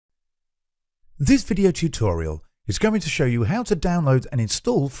This video tutorial is going to show you how to download and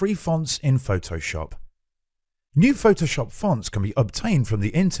install free fonts in Photoshop. New Photoshop fonts can be obtained from the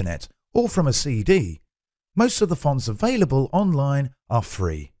internet or from a CD. Most of the fonts available online are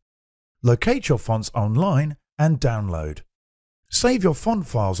free. Locate your fonts online and download. Save your font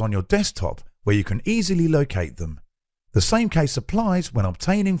files on your desktop where you can easily locate them. The same case applies when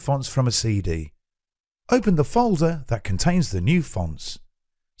obtaining fonts from a CD. Open the folder that contains the new fonts.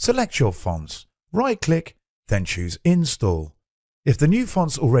 Select your fonts, right-click, then choose Install. If the new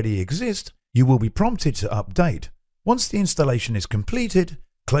fonts already exist, you will be prompted to update. Once the installation is completed,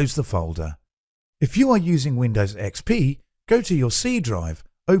 close the folder. If you are using Windows XP, go to your C drive,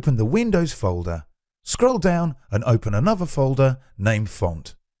 open the Windows folder, scroll down and open another folder named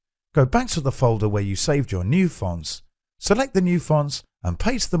Font. Go back to the folder where you saved your new fonts, select the new fonts and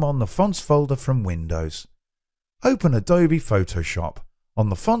paste them on the Fonts folder from Windows. Open Adobe Photoshop. On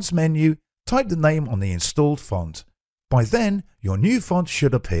the Fonts menu, type the name on the installed font. By then, your new font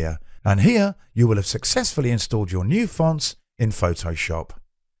should appear, and here you will have successfully installed your new fonts in Photoshop.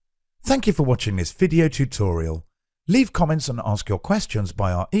 Thank you for watching this video tutorial. Leave comments and ask your questions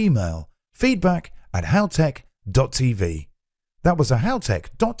by our email, feedback@howtech.tv. That was a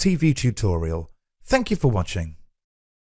howtech.tv tutorial. Thank you for watching.